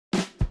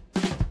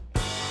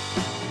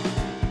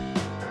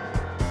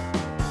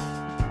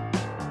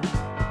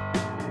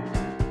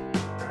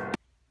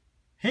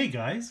Hey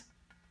guys,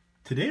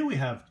 today we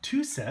have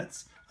two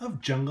sets of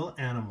jungle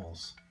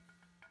animals.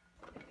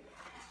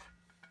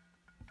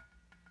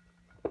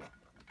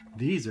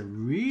 These are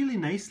really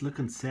nice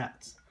looking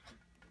sets.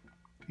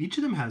 Each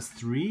of them has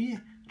 3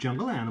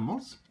 jungle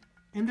animals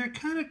and they're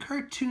kind of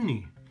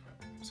cartoony.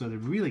 So they're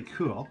really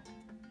cool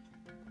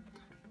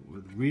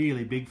with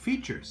really big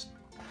features.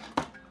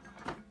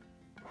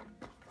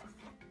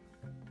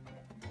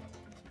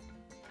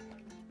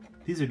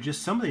 These are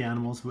just some of the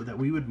animals that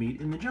we would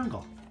meet in the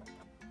jungle.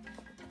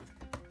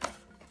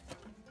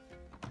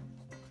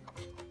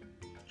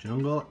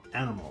 Jungle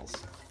animals.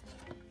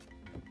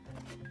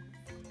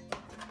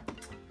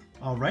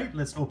 All right,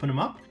 let's open them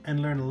up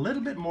and learn a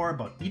little bit more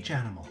about each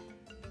animal.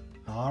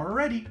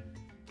 Alrighty.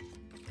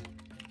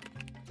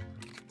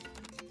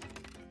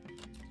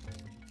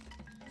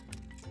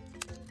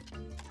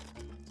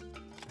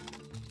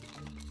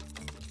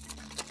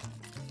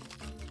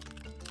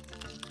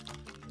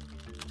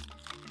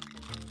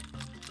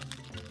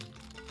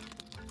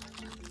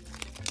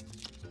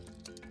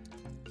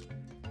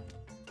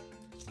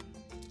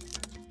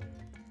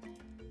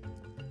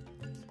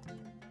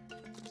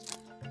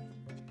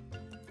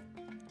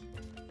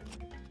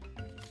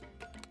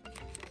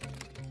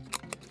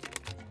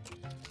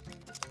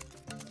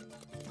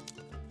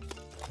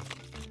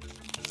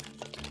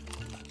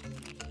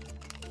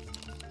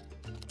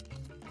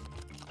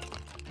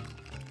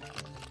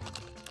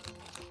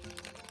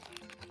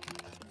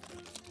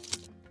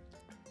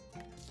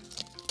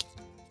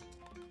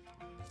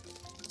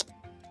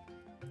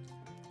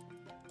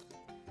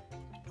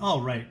 All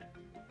right,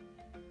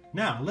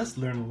 now let's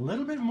learn a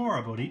little bit more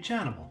about each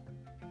animal.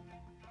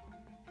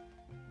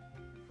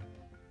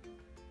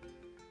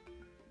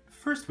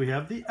 First we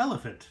have the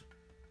elephant.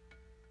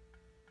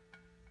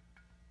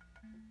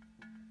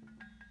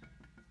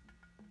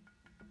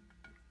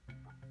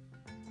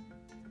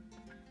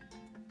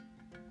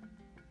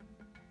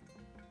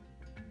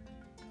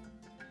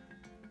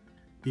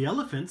 The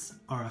elephants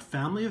are a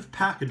family of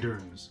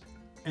pachyderms,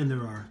 and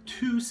there are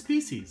 2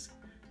 species,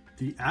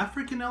 the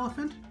African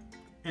elephant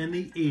and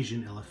the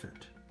Asian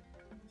elephant.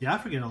 The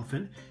African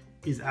elephant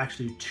is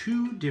actually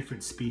 2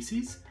 different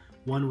species.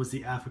 One was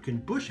the African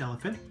bush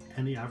elephant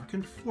and the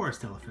African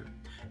forest elephant.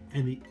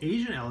 And the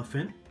Asian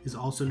elephant is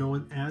also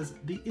known as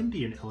the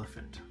Indian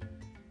elephant.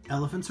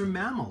 Elephants are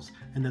mammals,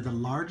 and they're the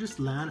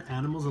largest land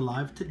animals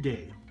alive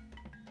today.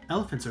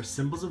 Elephants are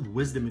symbols of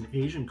wisdom in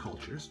Asian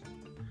cultures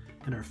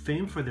and are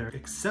famed for their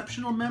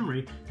exceptional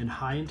memory and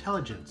high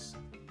intelligence.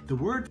 The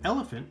word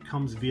elephant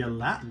comes via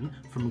Latin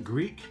from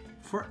Greek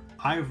for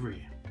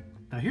ivory.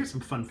 Now here's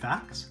some fun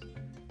facts.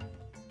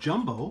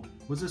 Jumbo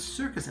was a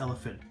circus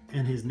elephant,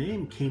 and his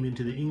name came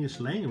into the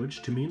English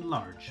language to mean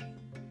large.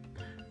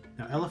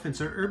 Now elephants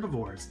are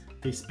herbivores.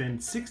 They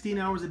spend 16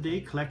 hours a day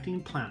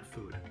collecting plant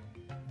food.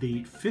 They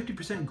eat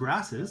 50%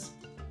 grasses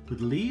with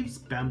leaves,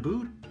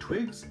 bamboo,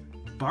 twigs,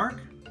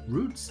 bark,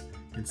 roots,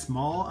 and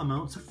small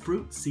amounts of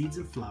fruit, seeds,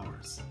 and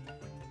flowers.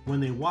 When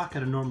they walk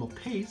at a normal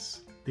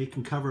pace, they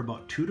can cover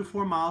about 2 to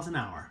 4 miles an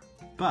hour,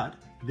 but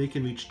they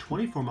can reach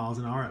 24 miles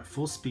an hour at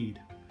full speed.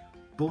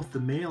 Both the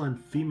male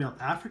and female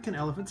African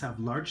elephants have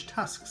large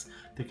tusks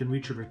that can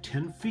reach over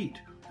 10 feet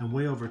and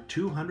weigh over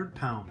 200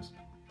 pounds.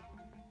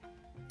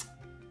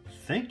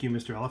 Thank you,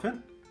 Mr.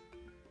 Elephant.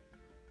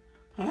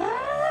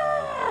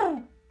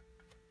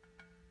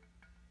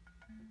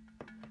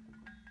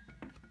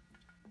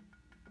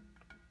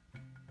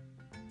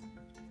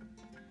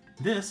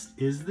 This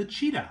is the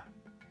cheetah.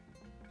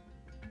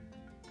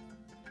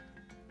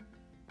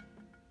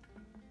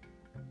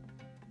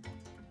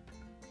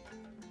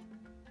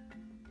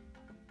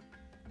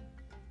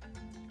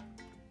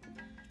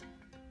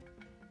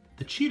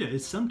 The cheetah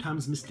is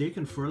sometimes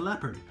mistaken for a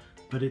leopard,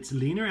 but it's a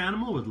leaner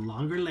animal with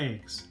longer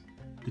legs.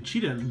 The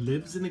cheetah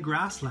lives in the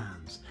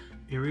grasslands,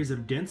 areas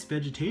of dense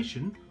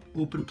vegetation,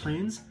 open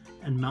plains,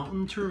 and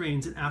mountain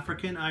terrains in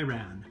Africa and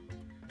Iran.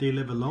 They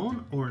live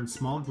alone or in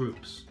small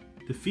groups.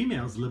 The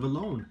females live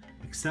alone,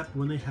 except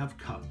when they have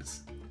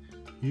cubs.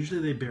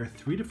 Usually they bear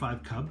 3 to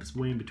 5 cubs,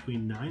 weighing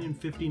between 9 and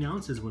 15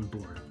 ounces when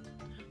born.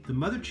 The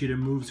mother cheetah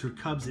moves her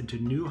cubs into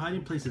new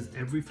hiding places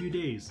every few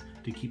days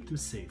to keep them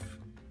safe.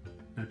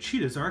 Now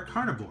cheetahs are a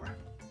carnivore.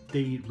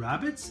 They eat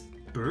rabbits,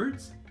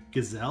 birds,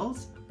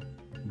 gazelles,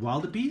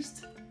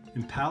 wildebeest,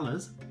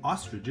 impalas,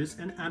 ostriches,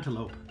 and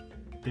antelope.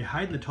 They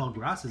hide in the tall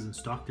grasses and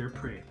stalk their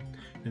prey.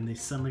 Then they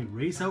suddenly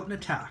race out and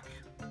attack.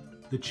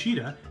 The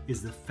cheetah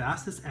is the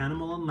fastest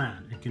animal on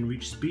land and can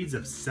reach speeds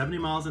of 70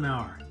 miles an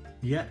hour,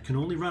 yet can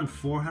only run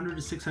 400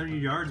 to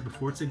 600 yards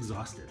before it's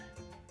exhausted.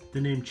 The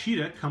name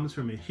cheetah comes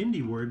from a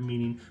Hindi word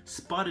meaning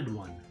spotted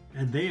one,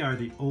 and they are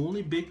the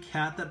only big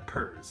cat that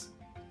purrs.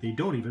 They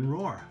don't even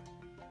roar.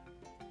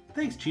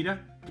 Thanks, cheetah.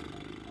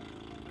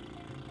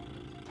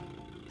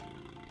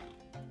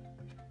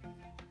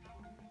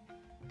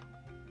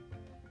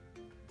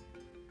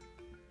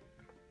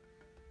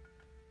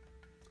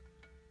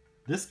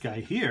 This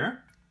guy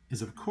here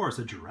is of course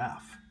a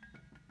giraffe.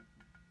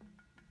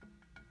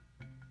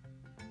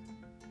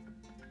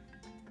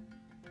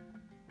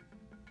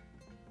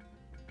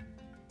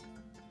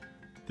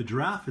 The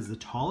giraffe is the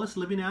tallest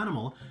living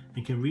animal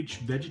and can reach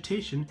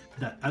vegetation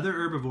that other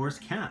herbivores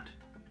can't.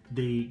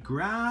 They eat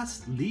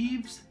grass,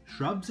 leaves,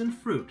 shrubs, and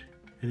fruit,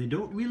 and they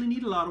don't really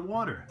need a lot of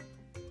water.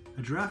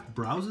 A giraffe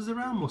browses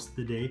around most of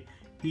the day,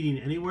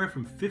 eating anywhere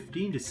from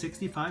 15 to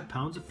 65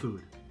 pounds of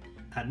food.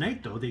 At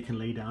night though, they can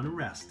lay down and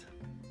rest.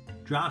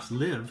 Giraffes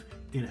live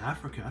in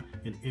Africa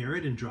in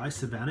arid and dry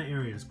savanna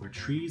areas where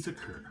trees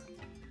occur.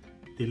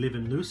 They live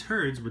in loose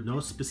herds with no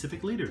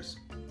specific leaders.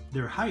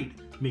 Their height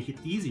makes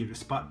it easier to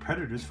spot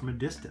predators from a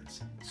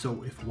distance,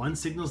 so if one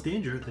signals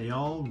danger, they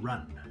all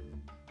run.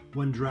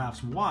 When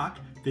giraffes walk,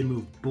 they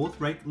move both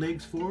right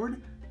legs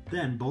forward,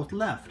 then both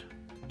left.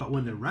 But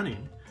when they're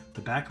running,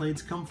 the back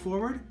legs come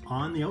forward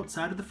on the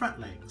outside of the front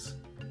legs.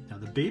 Now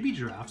the baby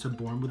giraffes are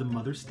born with a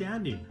mother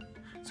standing,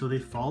 so they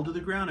fall to the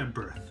ground at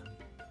birth.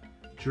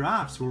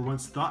 Giraffes were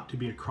once thought to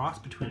be a cross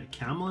between a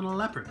camel and a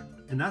leopard,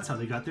 and that's how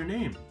they got their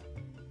name.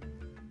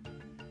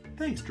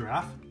 Thanks,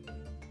 giraffe.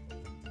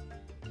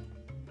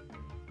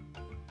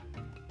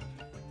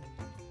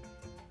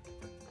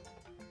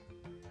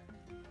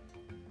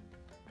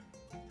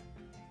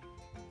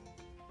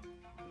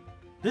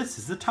 This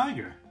is a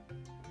tiger.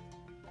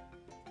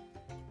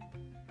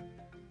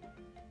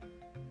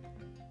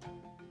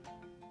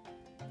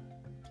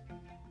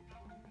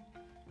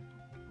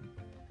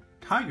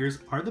 Tigers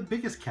are the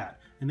biggest cat,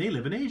 and they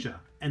live in Asia.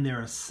 And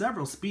there are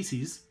several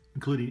species,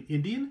 including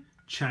Indian,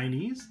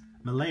 Chinese,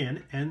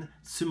 Malayan, and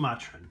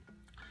Sumatran.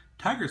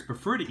 Tigers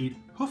prefer to eat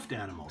hoofed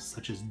animals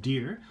such as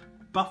deer,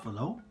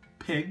 buffalo,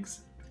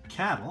 pigs,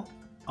 cattle,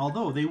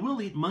 although they will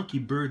eat monkey,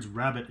 birds,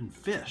 rabbit, and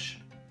fish.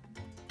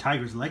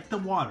 Tigers like the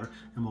water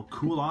and will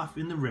cool off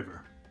in the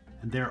river,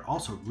 and they're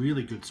also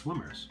really good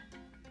swimmers.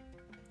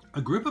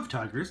 A group of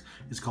tigers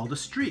is called a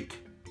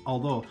streak,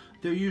 although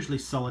they're usually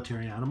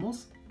solitary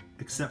animals,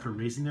 except for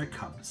raising their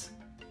cubs.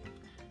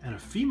 And a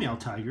female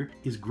tiger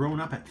is grown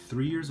up at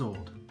 3 years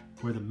old,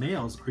 where the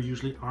males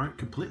aren't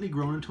completely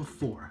grown until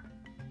 4.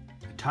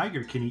 A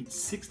tiger can eat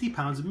 60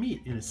 pounds of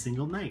meat in a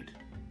single night.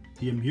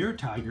 The Amur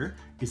tiger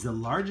is the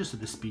largest of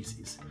the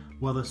species,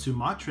 while the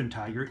Sumatran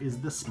tiger is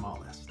the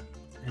smallest.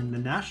 And the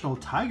National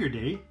Tiger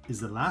Day is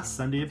the last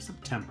Sunday of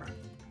September.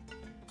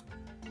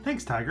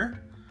 Thanks,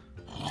 tiger.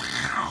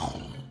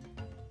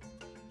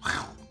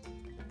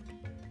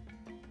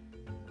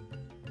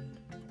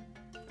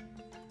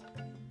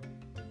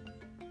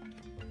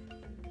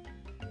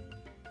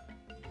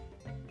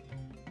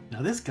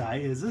 Now this guy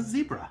is a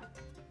zebra.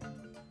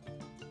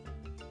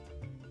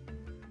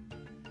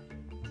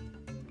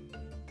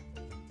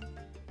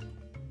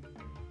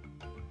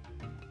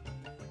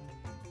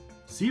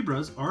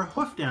 Zebras are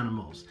hoofed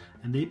animals,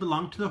 and they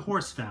belong to the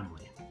horse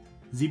family.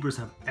 Zebras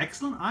have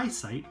excellent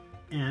eyesight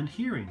and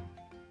hearing.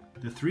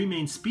 The 3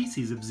 main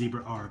species of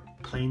zebra are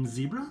plain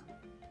zebra,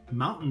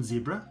 mountain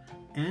zebra,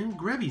 and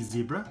Giraffe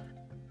zebra.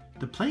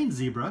 The plain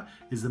zebra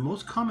is the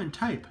most common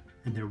type,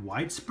 and they're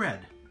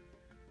widespread.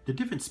 The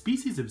different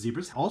species of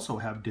zebras also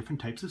have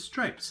different types of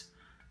stripes.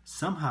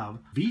 Some have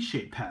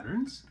V-shaped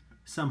patterns,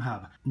 some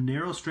have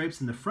narrow stripes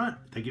in the front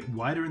that get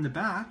wider in the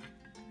back,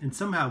 and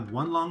some have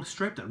one long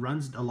stripe that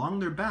runs along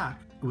their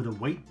back with a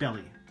white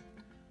belly.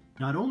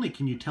 Not only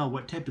can you tell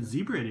what type of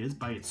zebra it is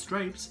by its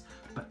stripes,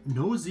 but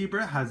no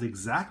zebra has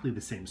exactly the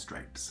same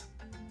stripes.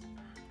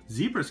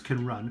 Zebras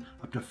can run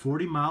up to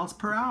 40 miles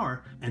per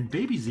hour, and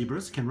baby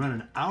zebras can run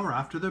an hour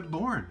after they're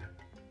born.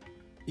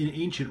 In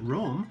ancient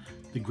Rome,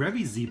 the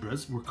Giraffe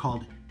zebras were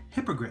called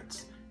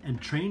hippogriffs and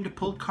trained to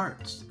pull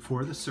carts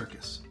for the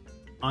circus.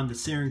 On the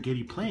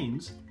Serengeti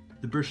Plains,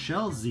 the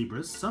Burchell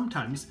zebras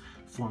sometimes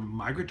form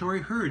migratory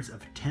herds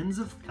of tens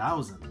of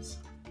thousands.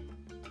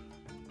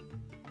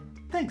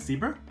 Thanks,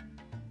 zebra.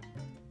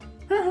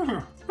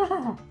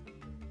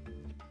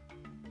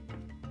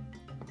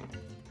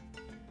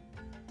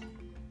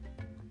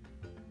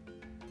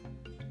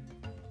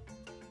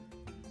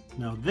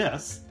 Now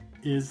this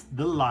is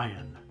the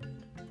lion.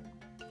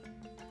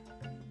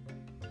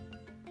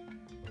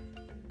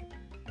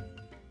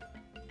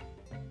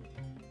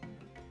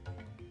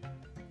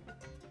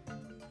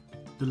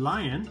 The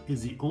lion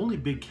is the only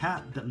big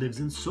cat that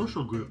lives in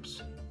social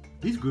groups.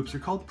 These groups are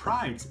called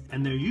prides,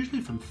 and they're usually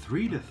from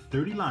 3 to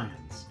 30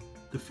 lions.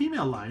 The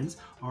female lions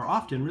are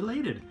often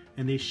related,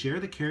 and they share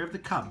the care of the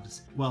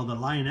cubs, while the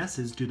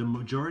lionesses do the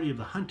majority of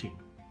the hunting.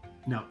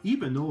 Now,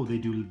 even though they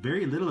do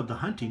very little of the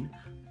hunting,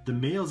 the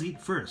males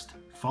eat first,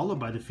 followed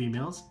by the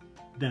females,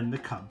 then the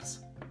cubs.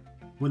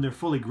 When they're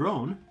fully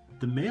grown,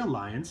 the male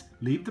lions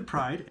leave the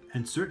pride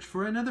and search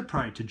for another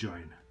pride to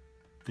join.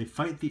 They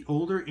fight the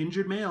older,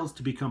 injured males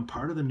to become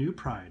part of the new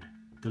pride.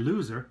 The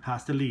loser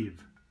has to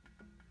leave.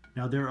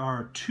 Now there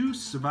are 2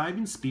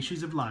 surviving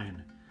species of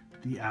lion,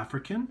 the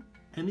African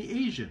and the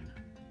Asian.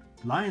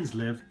 Lions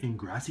live in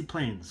grassy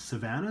plains,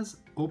 savannas,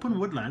 open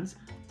woodlands,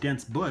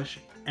 dense bush,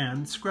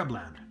 and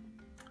scrubland.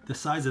 The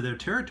size of their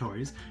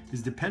territories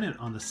is dependent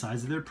on the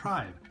size of their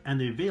pride and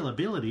the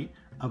availability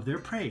of their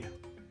prey.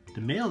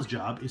 The male's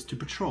job is to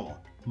patrol,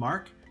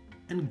 mark,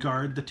 and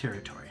guard the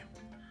territory.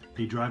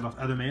 They drive off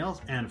other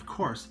males and, of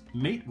course,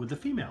 mate with the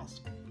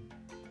females.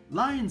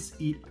 Lions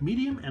eat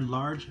medium and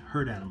large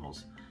herd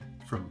animals,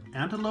 from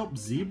antelope,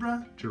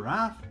 zebra,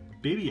 giraffe,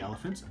 baby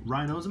elephants,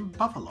 rhinos, and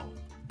buffalo.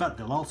 But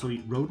they'll also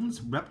eat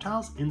rodents,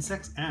 reptiles,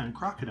 insects, and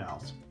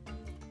crocodiles.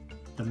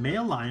 The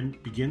male lion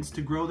begins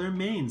to grow their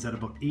manes at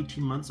about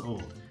 18 months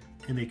old,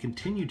 and they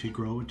continue to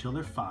grow until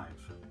they're 5.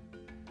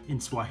 In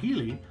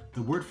Swahili,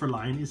 the word for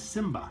lion is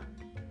Simba.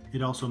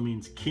 It also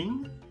means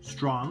king,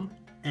 strong,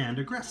 and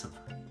aggressive.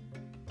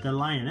 The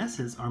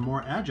lionesses are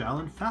more agile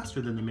and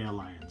faster than the male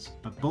lions,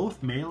 but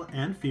both male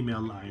and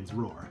female lions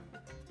roar.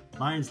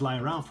 Lions lie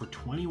around for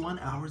 21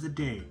 hours a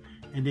day,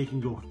 and they can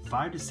go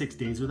 5 to 6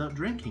 days without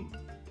drinking.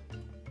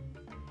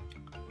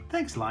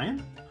 Thanks,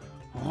 lion.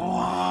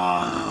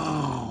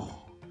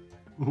 Wow.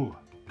 Ooh,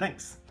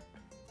 thanks.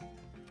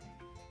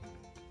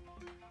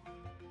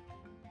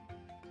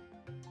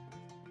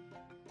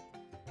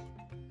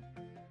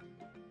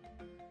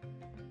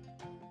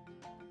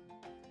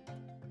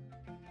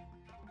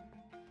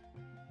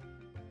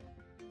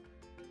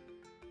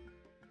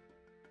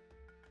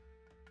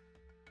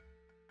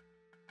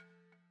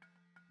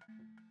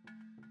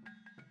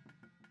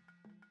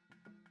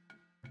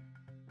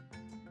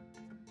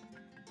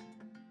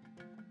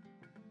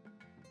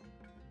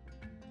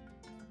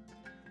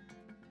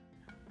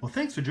 Well,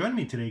 thanks for joining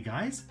me today,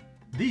 guys.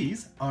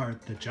 These are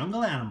the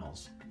jungle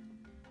animals.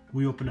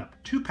 We opened up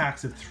 2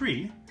 packs of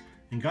 3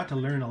 and got to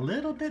learn a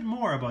little bit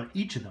more about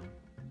each of them.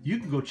 You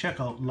can go check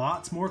out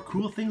lots more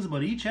cool things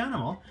about each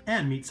animal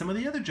and meet some of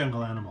the other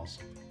jungle animals,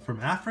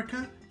 from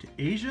Africa to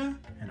Asia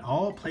and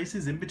all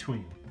places in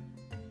between.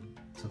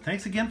 So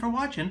thanks again for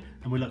watching,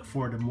 and we look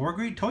forward to more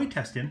great toy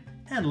testing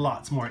and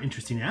lots more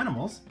interesting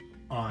animals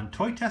on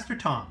Toy Tester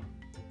Tom.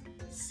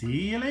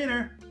 See you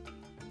later!